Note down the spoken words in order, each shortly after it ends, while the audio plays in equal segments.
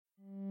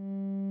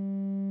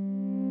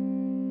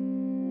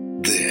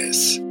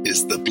This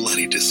is the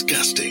Bloody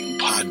Disgusting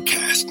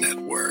Podcast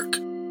Network.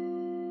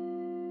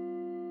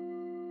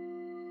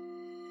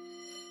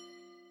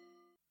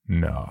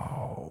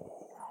 No.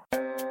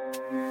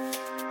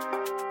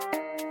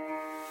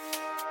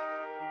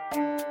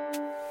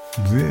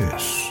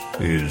 This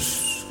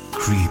is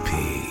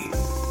Creepy,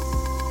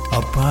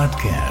 a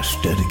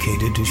podcast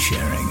dedicated to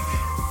sharing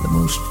the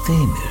most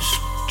famous,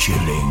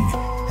 chilling,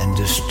 and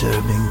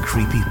disturbing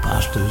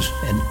creepypastas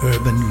and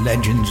urban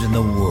legends in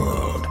the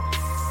world.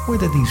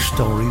 Whether these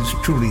stories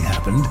truly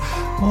happened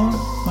or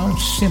are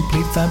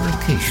simply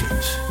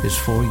fabrications is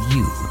for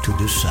you to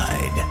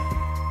decide.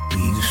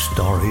 These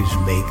stories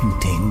may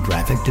contain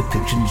graphic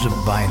depictions of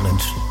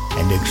violence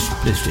and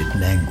explicit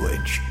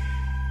language.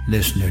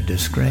 Listener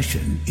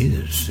discretion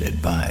is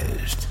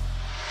advised.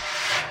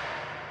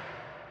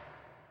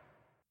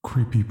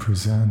 Creepy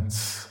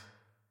presents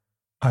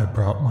I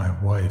Brought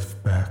My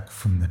Wife Back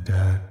from the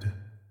Dead.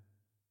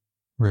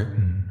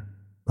 Written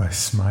by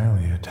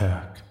Smiley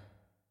Attack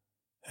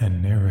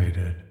and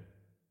narrated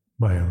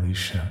by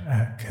Alicia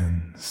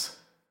Atkins.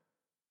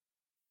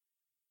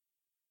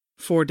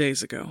 4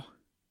 days ago,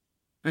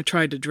 I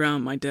tried to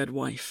drown my dead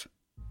wife.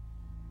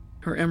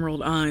 Her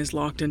emerald eyes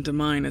locked into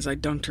mine as I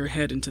dunked her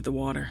head into the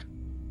water.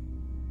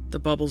 The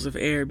bubbles of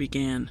air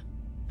began,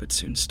 but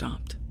soon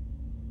stopped.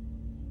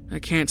 I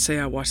can't say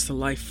I watched the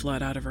life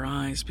flood out of her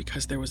eyes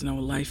because there was no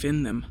life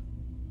in them.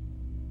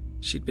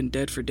 She'd been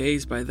dead for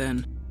days by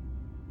then.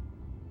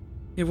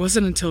 It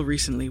wasn't until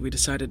recently we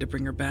decided to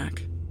bring her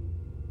back.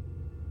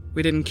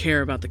 We didn't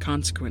care about the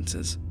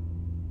consequences.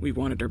 We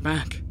wanted her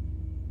back.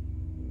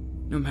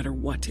 No matter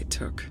what it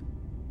took.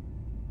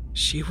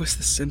 She was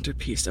the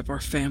centerpiece of our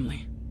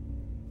family,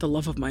 the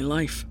love of my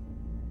life.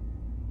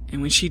 And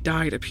when she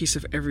died, a piece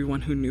of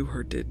everyone who knew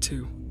her did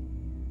too.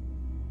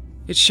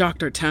 It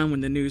shocked our town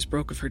when the news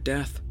broke of her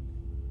death.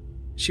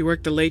 She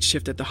worked the late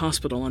shift at the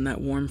hospital on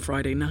that warm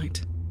Friday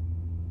night.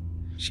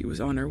 She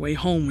was on her way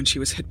home when she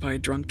was hit by a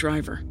drunk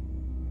driver,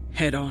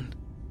 head on.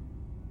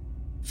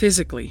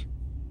 Physically,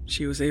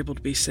 she was able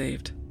to be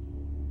saved.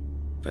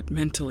 But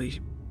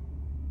mentally,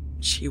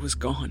 she was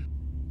gone.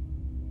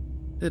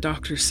 The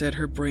doctor said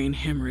her brain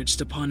hemorrhaged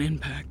upon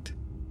impact.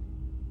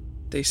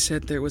 They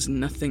said there was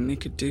nothing they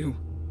could do.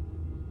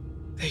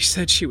 They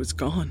said she was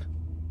gone.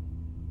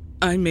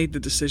 I made the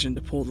decision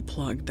to pull the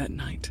plug that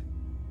night,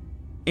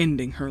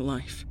 ending her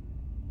life.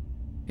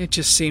 It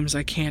just seems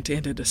I can't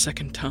end it a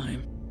second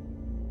time.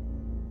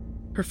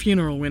 Her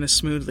funeral went as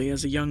smoothly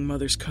as a young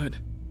mother's could.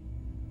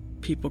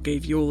 People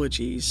gave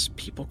eulogies,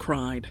 people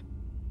cried.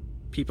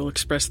 People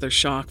expressed their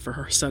shock for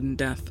her sudden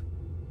death.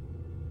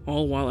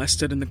 All while I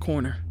stood in the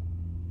corner,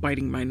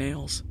 biting my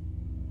nails,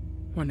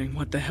 wondering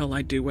what the hell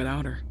I'd do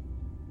without her.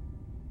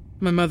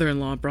 My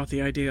mother-in-law brought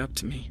the idea up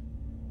to me,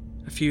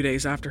 a few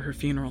days after her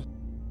funeral.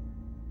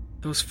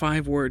 Those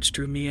 5 words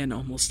drew me in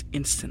almost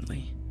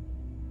instantly.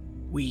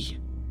 We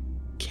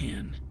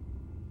can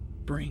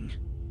bring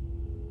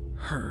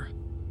her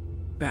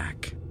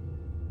back.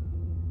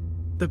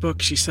 The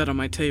book she set on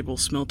my table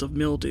smelt of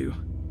mildew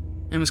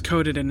and was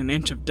coated in an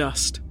inch of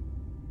dust.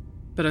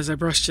 But as I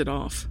brushed it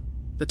off,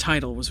 the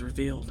title was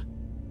revealed.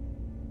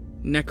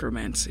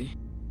 Necromancy.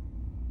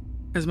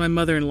 As my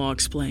mother-in-law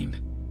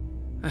explained,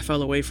 I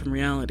fell away from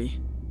reality.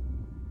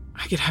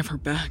 I could have her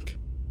back.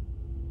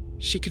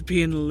 She could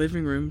be in the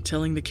living room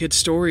telling the kids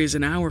stories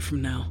an hour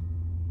from now.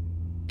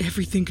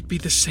 Everything could be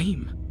the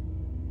same.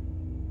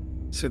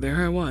 So there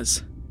I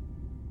was,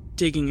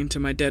 digging into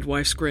my dead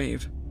wife's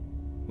grave,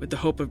 with the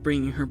hope of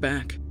bringing her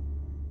back.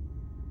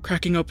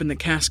 Cracking open the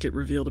casket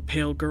revealed a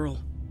pale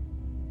girl.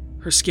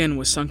 Her skin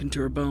was sunk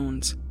into her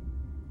bones.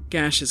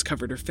 Gashes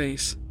covered her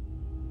face.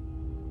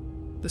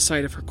 The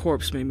sight of her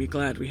corpse made me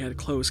glad we had a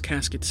closed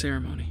casket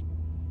ceremony.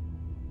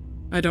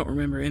 I don't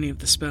remember any of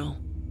the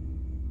spell,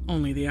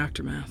 only the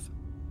aftermath.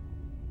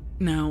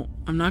 Now,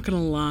 I'm not going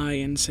to lie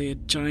and say a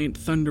giant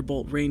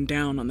thunderbolt rained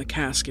down on the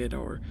casket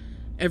or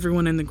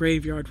everyone in the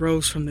graveyard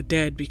rose from the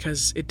dead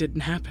because it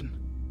didn't happen.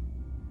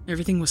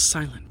 Everything was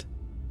silent.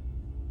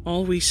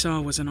 All we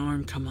saw was an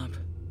arm come up,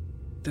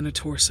 then a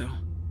torso,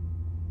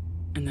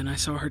 and then I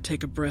saw her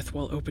take a breath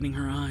while opening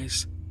her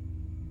eyes.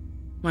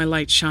 My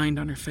light shined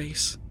on her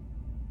face.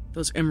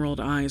 Those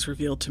emerald eyes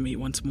revealed to me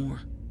once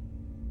more.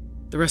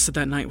 The rest of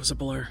that night was a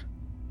blur,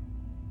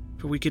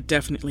 but we could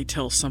definitely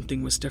tell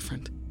something was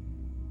different.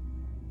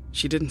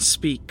 She didn't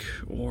speak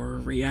or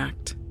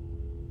react.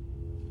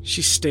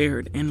 She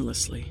stared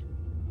endlessly,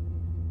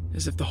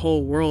 as if the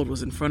whole world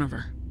was in front of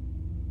her.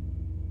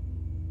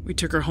 We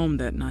took her home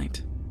that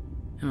night,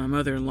 and my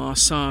mother-in-law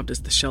sobbed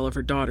as the shell of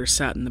her daughter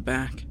sat in the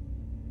back.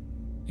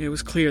 It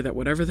was clear that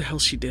whatever the hell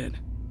she did,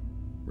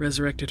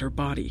 resurrected her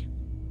body,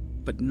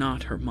 but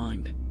not her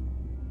mind.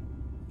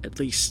 At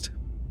least,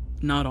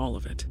 not all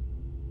of it.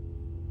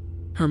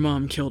 Her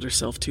mom killed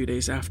herself 2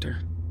 days after.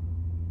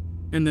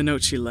 In the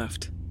note she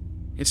left,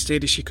 it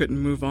stated she couldn't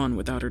move on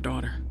without her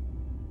daughter.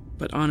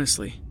 But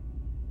honestly,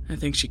 I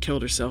think she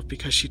killed herself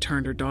because she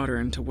turned her daughter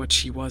into what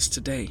she was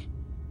today.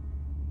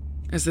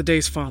 As the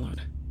days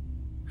followed,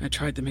 I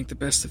tried to make the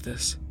best of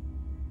this.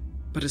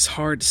 but it's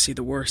hard to see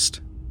the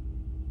worst.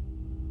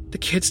 The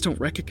kids don't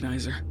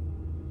recognize her.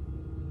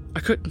 I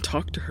couldn't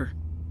talk to her.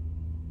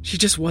 She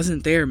just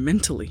wasn't there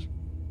mentally.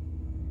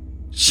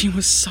 She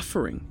was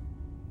suffering.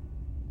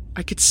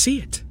 I could see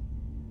it.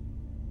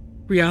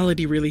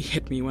 Reality really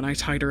hit me when I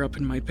tied her up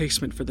in my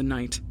basement for the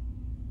night,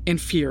 in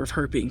fear of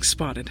her being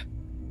spotted.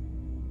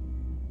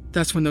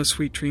 That's when those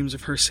sweet dreams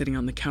of her sitting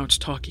on the couch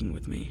talking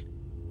with me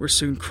were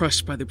soon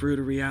crushed by the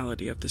brutal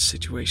reality of this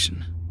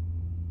situation.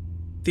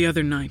 The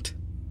other night,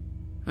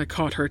 I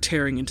caught her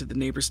tearing into the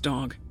neighbor's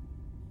dog.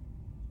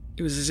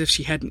 It was as if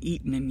she hadn't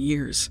eaten in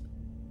years.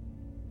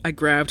 I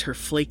grabbed her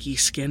flaky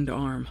skinned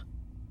arm,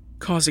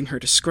 causing her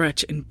to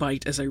scratch and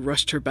bite as I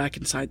rushed her back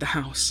inside the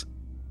house,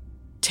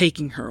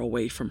 taking her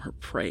away from her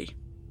prey,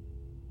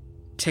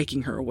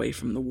 taking her away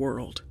from the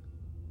world.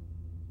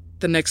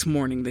 The next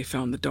morning they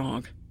found the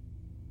dog.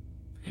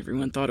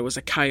 Everyone thought it was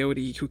a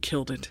coyote who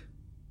killed it.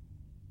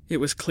 It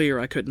was clear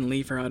I couldn't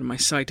leave her out of my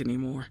sight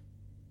anymore.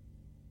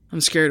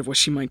 I'm scared of what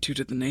she might do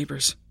to the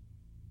neighbors,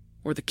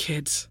 or the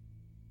kids.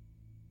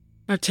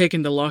 I've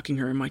taken to locking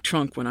her in my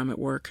trunk when I'm at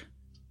work.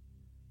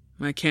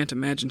 I can't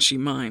imagine she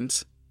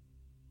minds.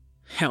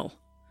 Hell,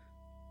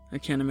 I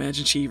can't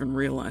imagine she even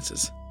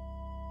realizes.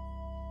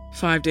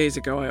 5 days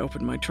ago, I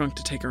opened my trunk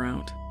to take her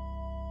out.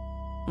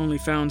 Only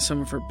found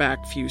some of her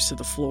back fused to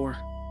the floor.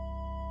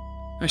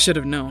 I should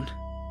have known.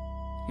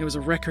 It was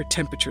a record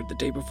temperature the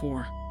day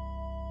before.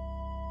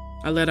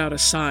 I let out a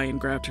sigh and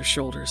grabbed her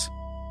shoulders.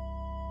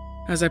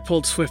 As I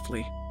pulled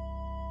swiftly,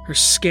 her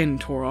skin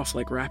tore off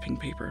like wrapping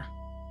paper.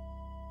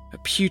 A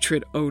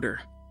putrid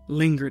odor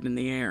lingered in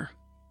the air.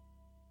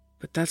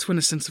 But that's when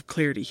a sense of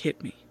clarity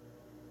hit me.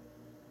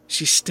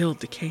 She's still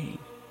decaying.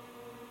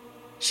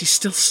 She's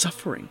still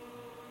suffering.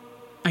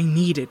 I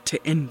needed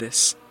to end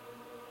this.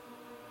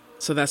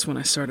 So that's when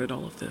I started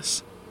all of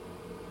this.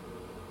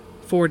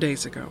 4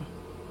 days ago,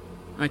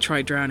 I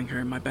tried drowning her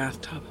in my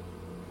bathtub.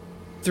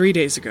 3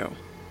 days ago,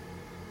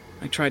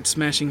 I tried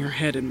smashing her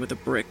head in with a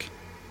brick.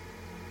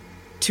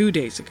 2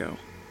 days ago,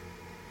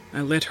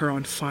 I lit her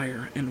on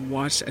fire and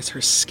watched as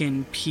her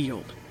skin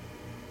peeled,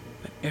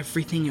 but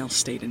everything else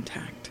stayed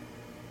intact.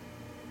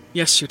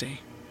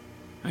 Yesterday,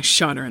 I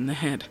shot her in the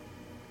head.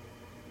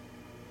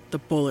 The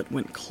bullet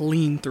went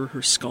clean through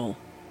her skull,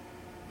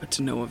 but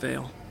to no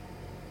avail.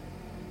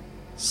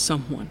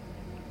 Someone,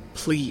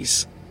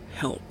 please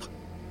help.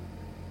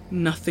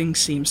 Nothing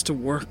seems to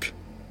work.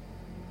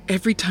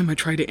 Every time I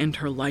try to end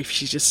her life,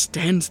 she just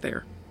stands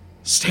there,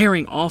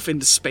 staring off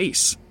into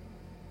space.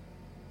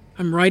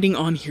 I'm writing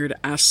on here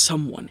to ask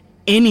someone,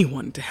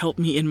 anyone, to help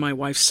me end my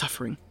wife's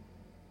suffering.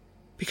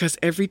 Because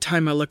every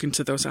time I look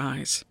into those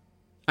eyes,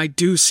 I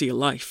do see a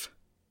life.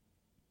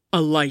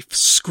 A life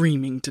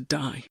screaming to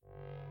die.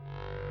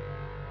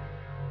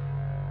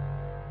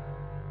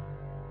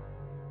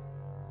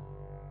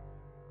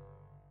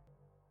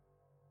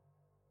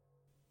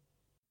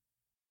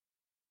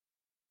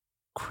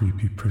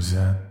 Creepy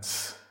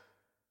presents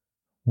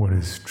What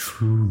is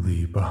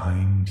Truly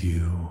Behind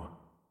You.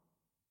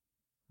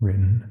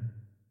 Written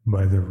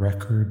by The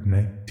Record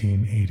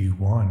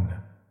 1981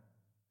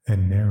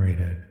 and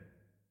narrated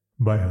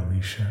by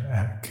Alicia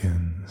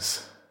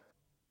Atkins.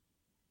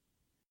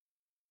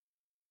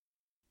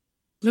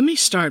 Let me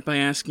start by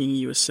asking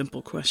you a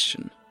simple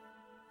question.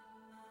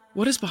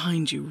 What is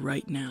behind you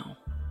right now?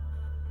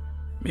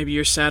 Maybe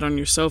you're sat on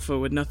your sofa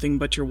with nothing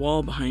but your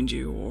wall behind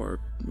you, or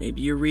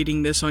maybe you're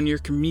reading this on your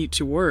commute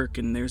to work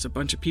and there's a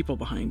bunch of people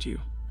behind you.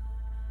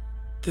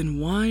 Then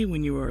why,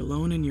 when you are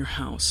alone in your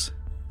house,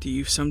 do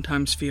you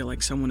sometimes feel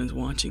like someone is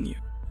watching you?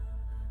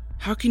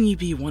 How can you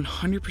be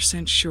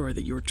 100% sure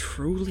that you're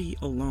truly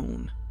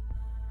alone,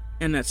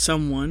 and that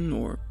someone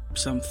or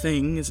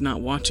something is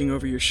not watching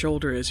over your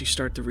shoulder as you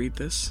start to read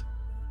this?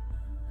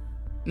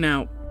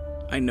 Now,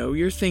 I know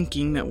you're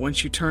thinking that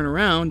once you turn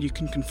around, you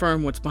can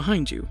confirm what's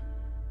behind you.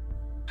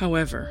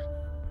 However,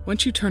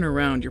 once you turn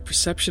around, your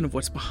perception of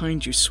what's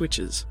behind you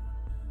switches.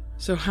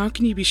 So how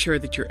can you be sure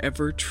that you're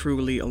ever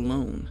truly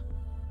alone?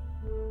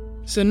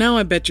 So now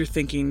I bet you're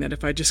thinking that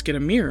if I just get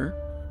a mirror,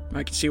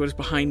 I can see what is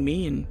behind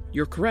me, and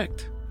you're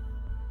correct.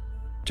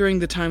 During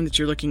the time that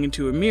you're looking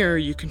into a mirror,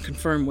 you can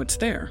confirm what's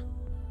there.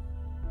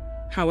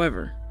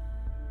 However,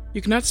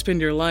 you cannot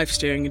spend your life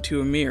staring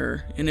into a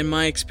mirror, and in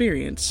my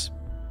experience,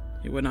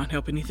 it would not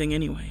help anything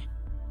anyway.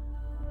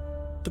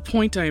 The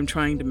point I am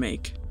trying to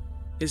make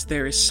is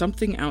there is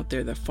something out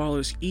there that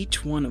follows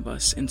each one of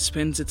us and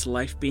spends its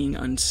life being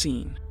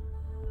unseen.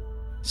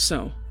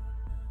 So,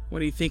 what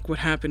do you think would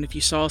happen if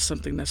you saw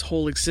something that's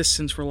whole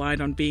existence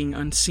relied on being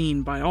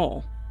unseen by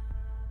all?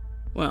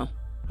 Well,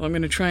 I'm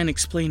going to try and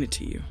explain it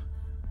to you,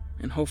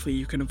 and hopefully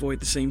you can avoid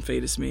the same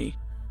fate as me.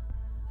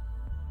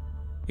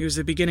 It was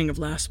the beginning of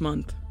last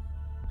month.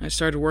 I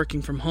started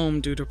working from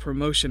home due to a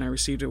promotion I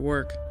received at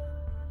work.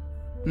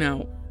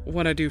 Now,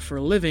 what I do for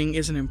a living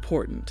isn't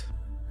important,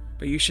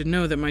 but you should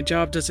know that my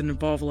job doesn't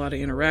involve a lot of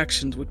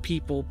interactions with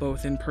people,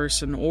 both in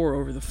person or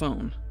over the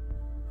phone.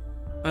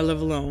 I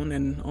live alone,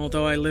 and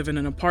although I live in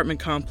an apartment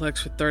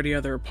complex with 30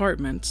 other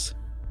apartments,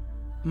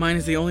 mine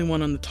is the only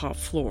one on the top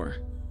floor,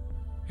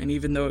 and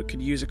even though it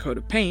could use a coat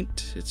of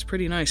paint, it's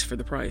pretty nice for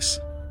the price.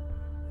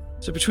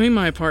 So between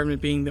my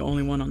apartment being the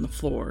only one on the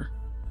floor,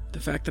 the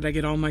fact that I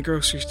get all my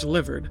groceries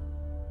delivered,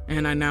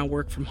 and I now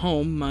work from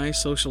home, my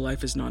social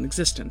life is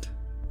non-existent.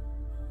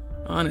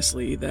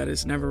 Honestly, that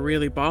has never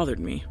really bothered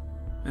me,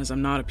 as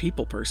I'm not a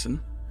people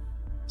person.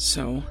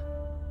 So,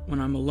 when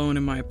I'm alone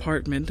in my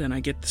apartment and I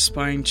get the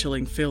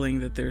spine-chilling feeling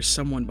that there's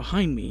someone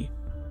behind me,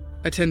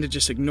 I tend to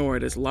just ignore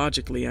it, as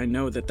logically I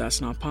know that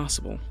that's not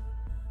possible.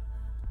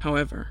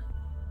 However,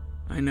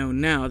 I know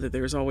now that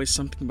there is always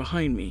something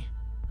behind me,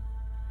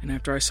 and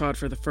after I saw it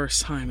for the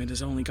first time, it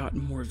has only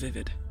gotten more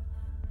vivid.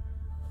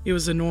 It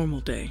was a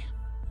normal day.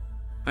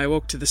 I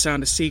awoke to the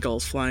sound of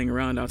seagulls flying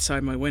around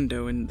outside my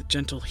window and the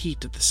gentle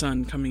heat of the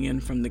sun coming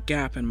in from the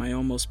gap in my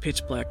almost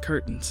pitch-black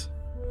curtains.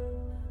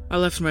 I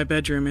left my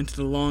bedroom into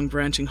the long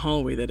branching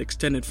hallway that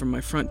extended from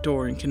my front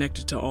door and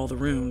connected to all the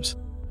rooms.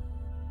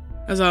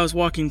 As I was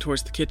walking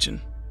towards the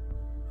kitchen,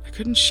 I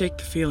couldn't shake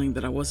the feeling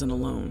that I wasn't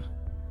alone.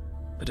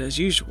 But as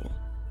usual,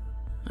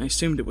 I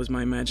assumed it was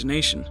my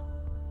imagination.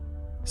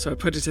 So I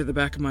put it to the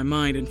back of my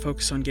mind and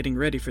focused on getting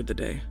ready for the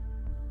day.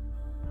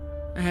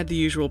 I had the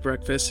usual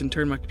breakfast and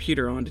turned my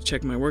computer on to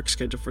check my work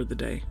schedule for the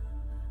day.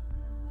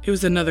 It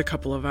was another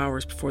couple of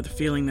hours before the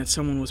feeling that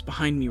someone was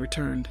behind me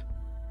returned.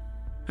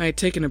 I had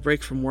taken a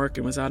break from work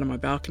and was out on my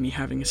balcony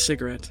having a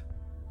cigarette,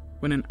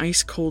 when an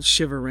ice-cold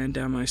shiver ran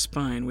down my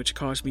spine, which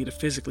caused me to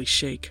physically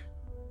shake.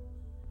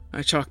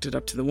 I chalked it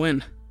up to the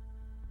wind,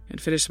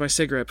 and finished my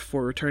cigarette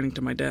before returning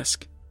to my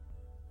desk.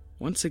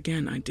 Once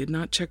again, I did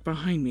not check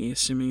behind me,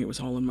 assuming it was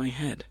all in my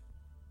head.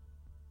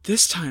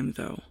 This time,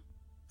 though,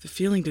 the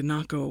feeling did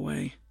not go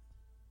away.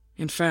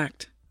 In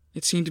fact,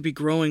 it seemed to be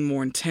growing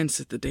more intense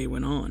as the day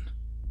went on.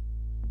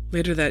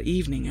 Later that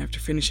evening, after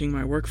finishing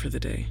my work for the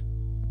day,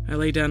 I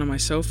lay down on my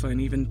sofa,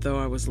 and even though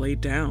I was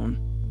laid down,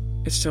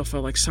 it still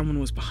felt like someone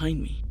was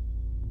behind me.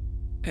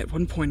 At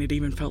one point, it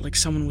even felt like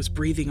someone was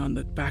breathing on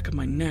the back of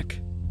my neck,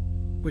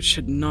 which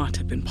should not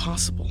have been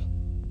possible.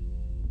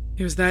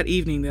 It was that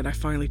evening that I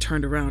finally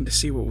turned around to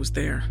see what was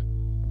there.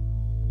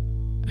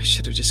 I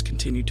should have just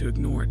continued to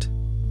ignore it.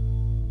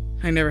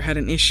 I never had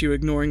an issue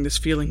ignoring this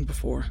feeling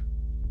before.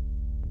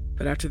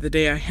 But after the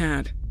day I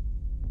had,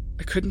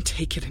 I couldn't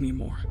take it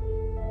anymore.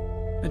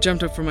 I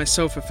jumped up from my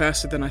sofa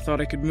faster than I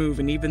thought I could move,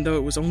 and even though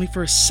it was only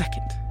for a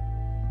second,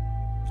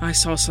 I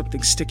saw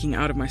something sticking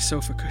out of my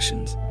sofa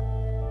cushions.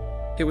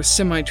 It was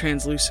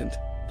semi-translucent,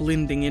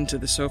 blending into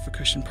the sofa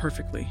cushion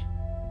perfectly.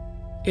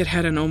 It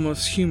had an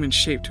almost human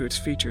shape to its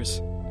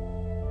features,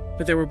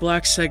 but there were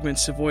black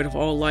segments devoid of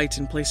all light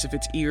in place of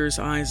its ears,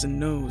 eyes, and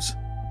nose.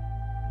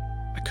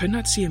 I could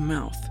not see a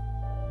mouth,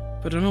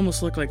 but it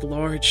almost looked like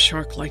large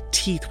shark-like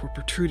teeth were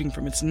protruding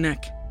from its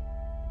neck.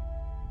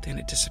 Then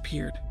it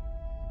disappeared.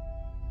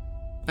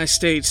 I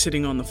stayed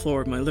sitting on the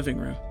floor of my living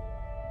room,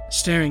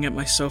 staring at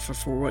my sofa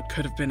for what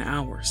could have been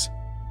hours.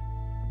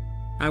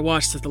 I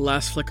watched as the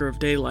last flicker of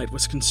daylight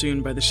was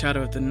consumed by the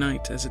shadow of the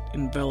night as it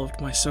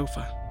enveloped my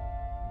sofa.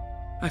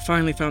 I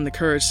finally found the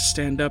courage to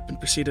stand up and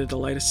proceeded to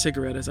light a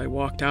cigarette as I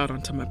walked out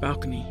onto my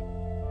balcony.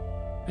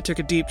 I took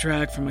a deep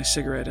drag from my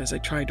cigarette as I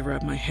tried to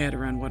wrap my head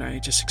around what I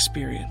had just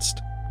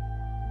experienced.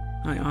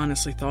 I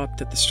honestly thought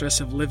that the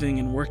stress of living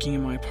and working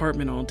in my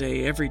apartment all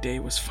day, every day,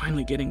 was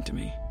finally getting to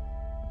me.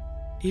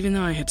 Even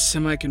though I had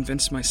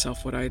semi-convinced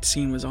myself what I had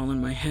seen was all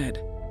in my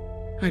head,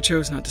 I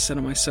chose not to sit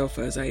on my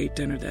sofa as I ate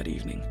dinner that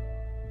evening.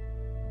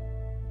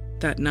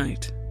 That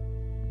night,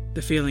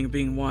 the feeling of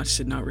being watched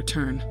did not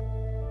return,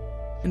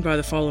 and by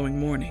the following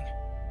morning,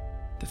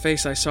 the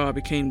face I saw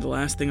became the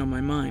last thing on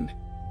my mind.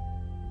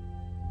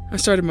 I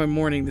started my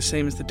morning the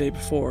same as the day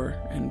before,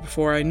 and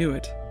before I knew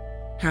it,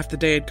 half the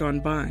day had gone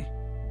by,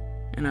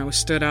 and I was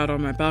stood out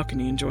on my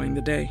balcony enjoying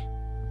the day.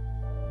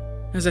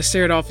 As I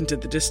stared off into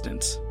the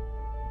distance,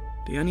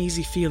 the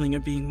uneasy feeling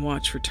of being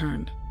watched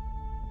returned.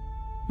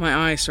 My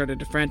eyes started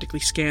to frantically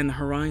scan the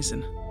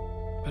horizon,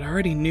 but I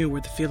already knew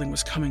where the feeling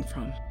was coming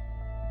from.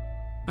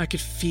 I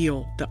could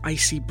feel the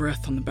icy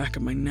breath on the back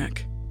of my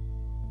neck,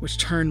 which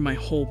turned my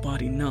whole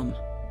body numb.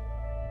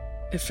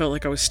 It felt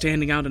like I was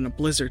standing out in a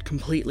blizzard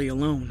completely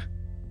alone,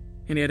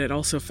 and yet it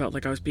also felt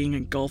like I was being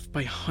engulfed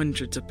by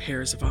hundreds of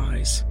pairs of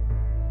eyes.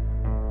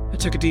 I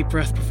took a deep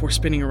breath before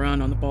spinning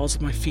around on the balls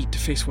of my feet to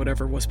face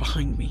whatever was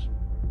behind me.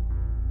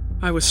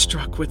 I was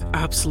struck with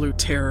absolute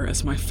terror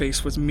as my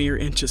face was mere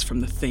inches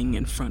from the thing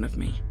in front of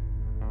me.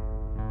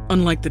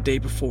 Unlike the day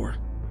before,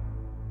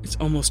 its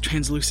almost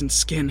translucent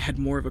skin had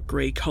more of a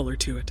gray color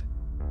to it.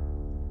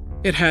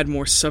 It had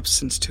more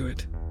substance to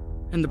it,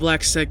 and the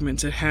black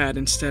segments it had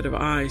instead of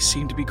eyes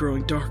seemed to be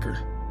growing darker.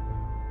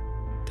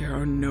 There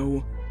are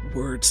no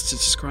words to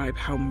describe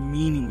how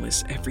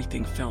meaningless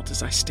everything felt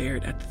as I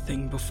stared at the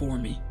thing before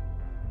me.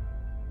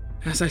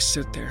 As I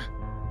stood there,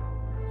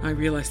 I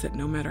realized that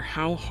no matter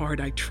how hard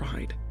I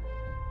tried,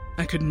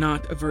 I could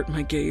not avert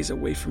my gaze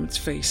away from its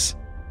face.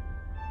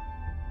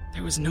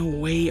 There was no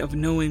way of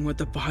knowing what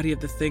the body of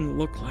the thing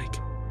looked like.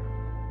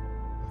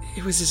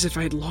 It was as if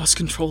I had lost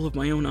control of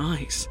my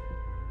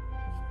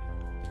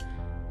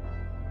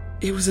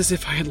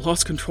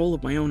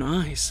own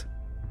eyes.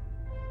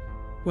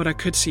 What I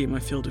could see in my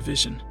field of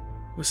vision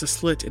was a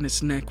slit in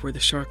its neck where the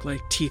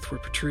shark-like teeth were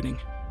protruding,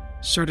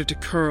 started to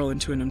curl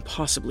into an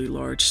impossibly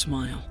large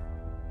smile.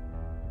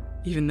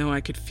 Even though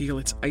I could feel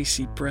its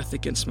icy breath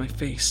against my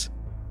face,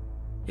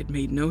 it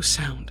made no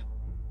sound,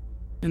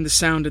 and the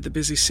sound of the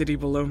busy city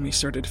below me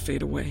started to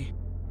fade away.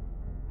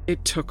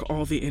 It took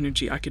all the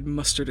energy I could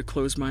muster to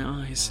close my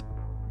eyes,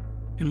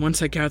 and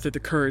once I gathered the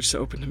courage to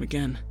open them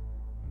again,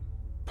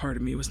 part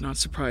of me was not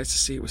surprised to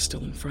see it was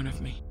still in front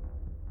of me.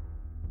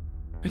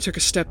 I took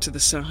a step to the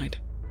side,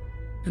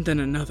 and then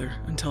another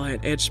until I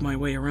had edged my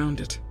way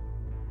around it.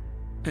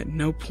 At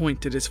no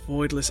point did its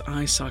voidless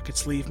eye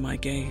sockets leave my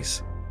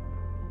gaze.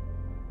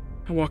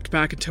 I walked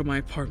back into my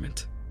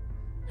apartment,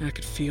 and I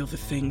could feel the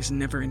thing's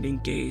never-ending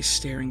gaze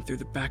staring through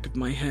the back of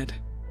my head.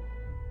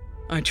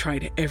 I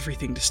tried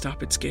everything to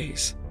stop its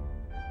gaze.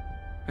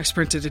 I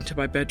sprinted into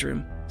my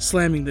bedroom,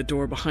 slamming the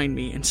door behind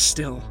me, and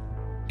still,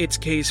 its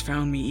gaze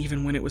found me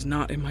even when it was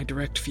not in my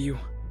direct view.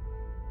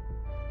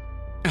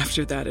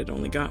 After that, it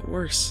only got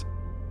worse.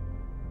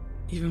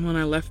 Even when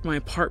I left my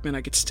apartment,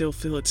 I could still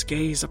feel its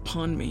gaze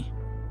upon me.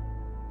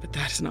 But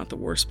that is not the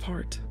worst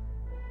part.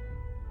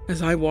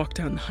 As I walked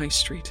down the high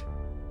street,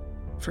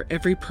 for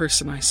every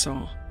person I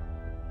saw,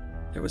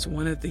 there was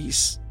one of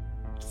these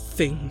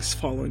things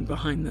following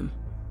behind them.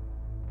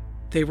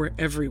 They were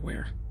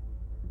everywhere,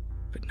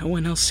 but no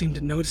one else seemed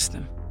to notice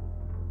them.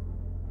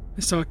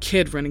 I saw a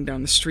kid running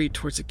down the street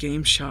towards a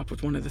game shop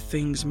with one of the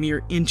things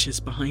mere inches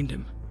behind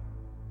him.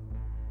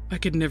 I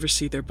could never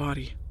see their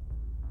body,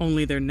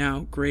 only their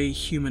now gray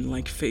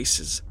human-like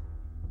faces.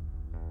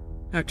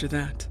 After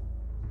that,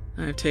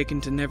 I have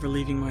taken to never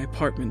leaving my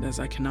apartment as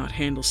I cannot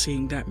handle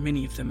seeing that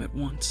many of them at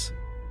once.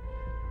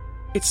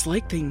 It's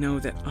like they know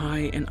that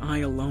I and I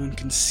alone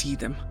can see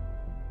them.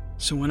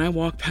 So when I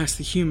walk past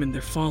the human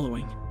they're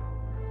following,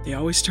 they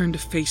always turn to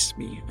face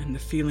me, and the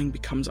feeling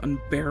becomes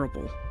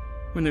unbearable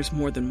when there's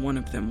more than one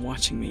of them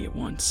watching me at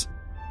once.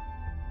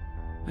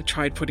 I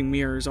tried putting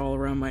mirrors all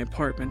around my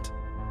apartment,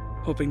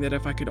 hoping that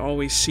if I could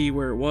always see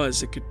where it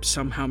was, it could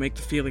somehow make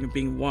the feeling of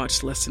being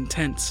watched less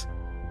intense.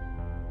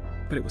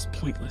 But it was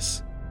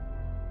pointless.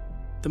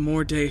 The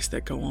more days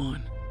that go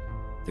on,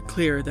 the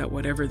clearer that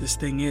whatever this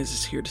thing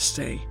is here to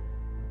stay.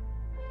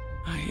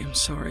 I am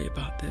sorry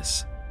about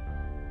this,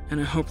 and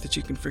I hope that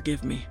you can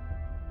forgive me.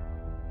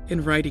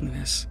 In writing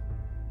this,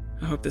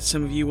 I hope that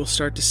some of you will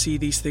start to see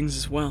these things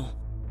as well.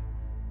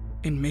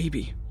 And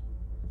maybe,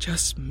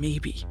 just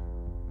maybe,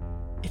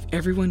 if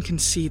everyone can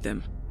see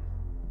them,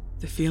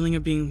 the feeling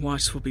of being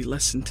watched will be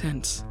less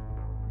intense.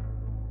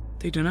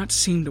 They do not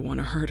seem to want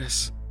to hurt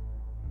us.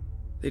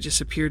 They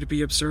just appear to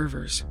be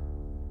observers,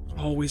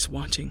 always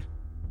watching,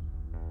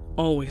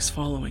 always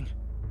following.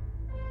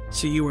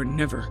 So you are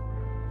never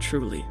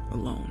truly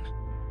alone.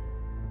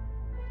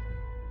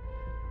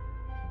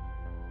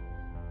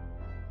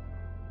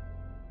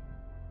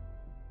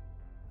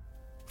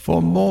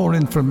 For more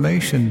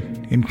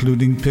information,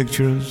 including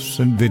pictures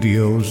and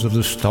videos of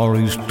the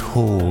stories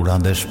told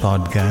on this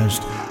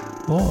podcast,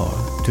 or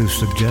to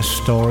suggest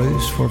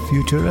stories for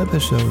future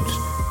episodes,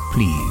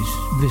 please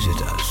visit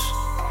us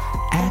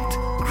at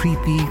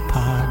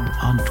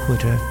CreepyPod on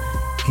Twitter,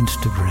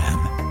 Instagram,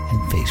 and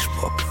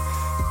Facebook,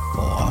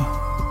 or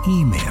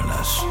email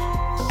us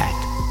at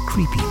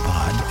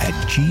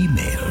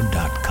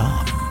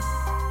creepypod@gmail.com.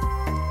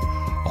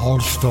 All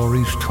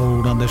stories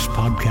told on this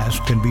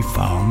podcast can be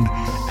found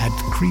at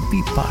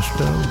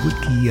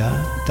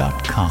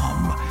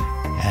creepypastawikia.com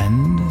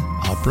and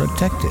are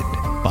protected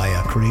by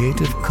a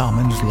Creative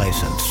Commons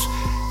license.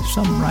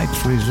 Some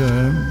rights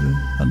reserved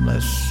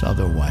unless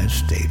otherwise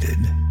stated.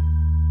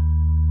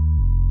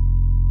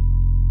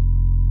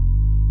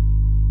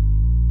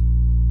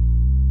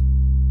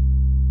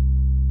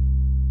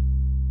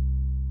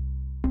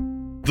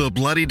 The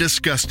Bloody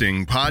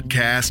Disgusting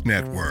Podcast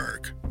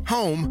Network.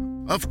 Home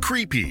of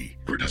Creepy,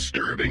 for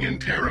disturbing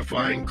and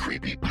terrifying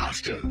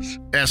creepypastas.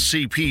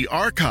 SCP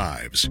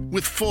Archives,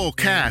 with full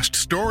cast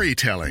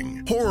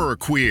storytelling, horror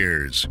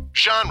queers,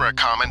 genre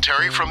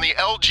commentary from the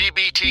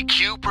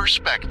LGBTQ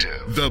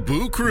perspective. The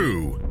Boo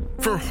Crew,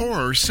 for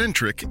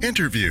horror-centric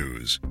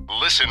interviews.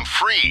 Listen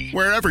free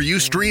wherever you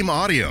stream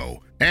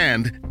audio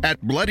and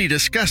at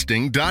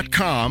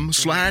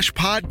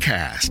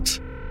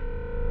bloodydisgusting.com/podcasts.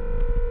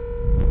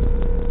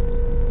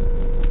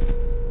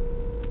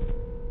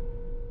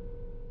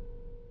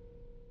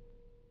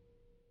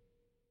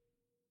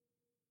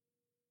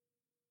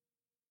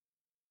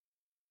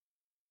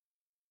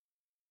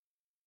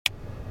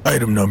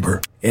 Item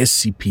number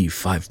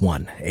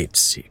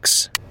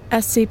SCP-5186.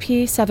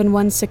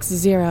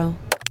 SCP-7160.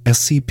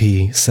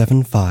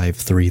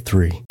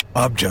 SCP-7533.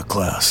 Object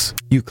Class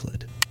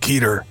Euclid.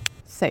 Keter.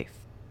 Safe.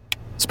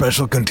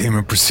 Special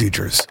Containment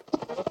Procedures.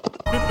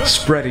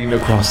 Spreading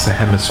across the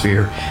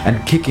hemisphere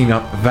and kicking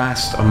up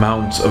vast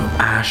amounts of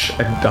ash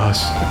and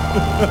dust.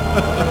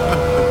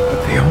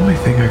 The only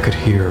thing I could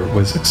hear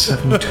was at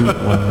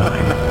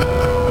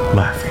 7219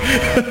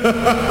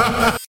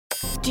 laughing.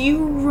 Do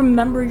you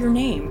remember your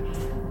name?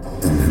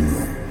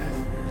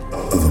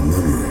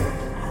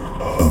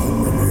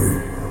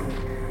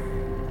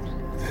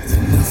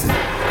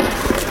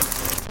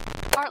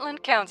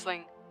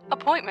 Counseling.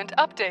 Appointment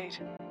update.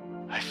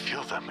 I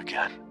feel them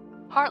again.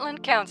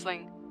 Heartland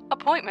Counseling.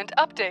 Appointment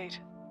update.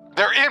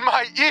 They're in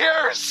my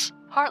ears!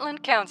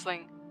 Heartland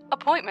Counseling.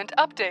 Appointment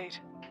update.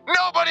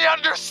 Nobody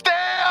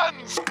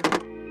understands!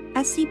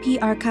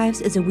 SCP Archives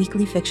is a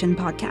weekly fiction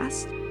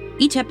podcast.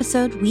 Each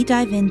episode, we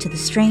dive into the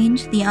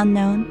strange, the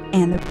unknown,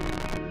 and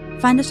the...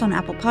 Find us on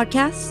Apple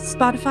Podcasts,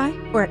 Spotify,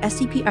 or at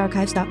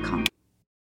scparchives.com.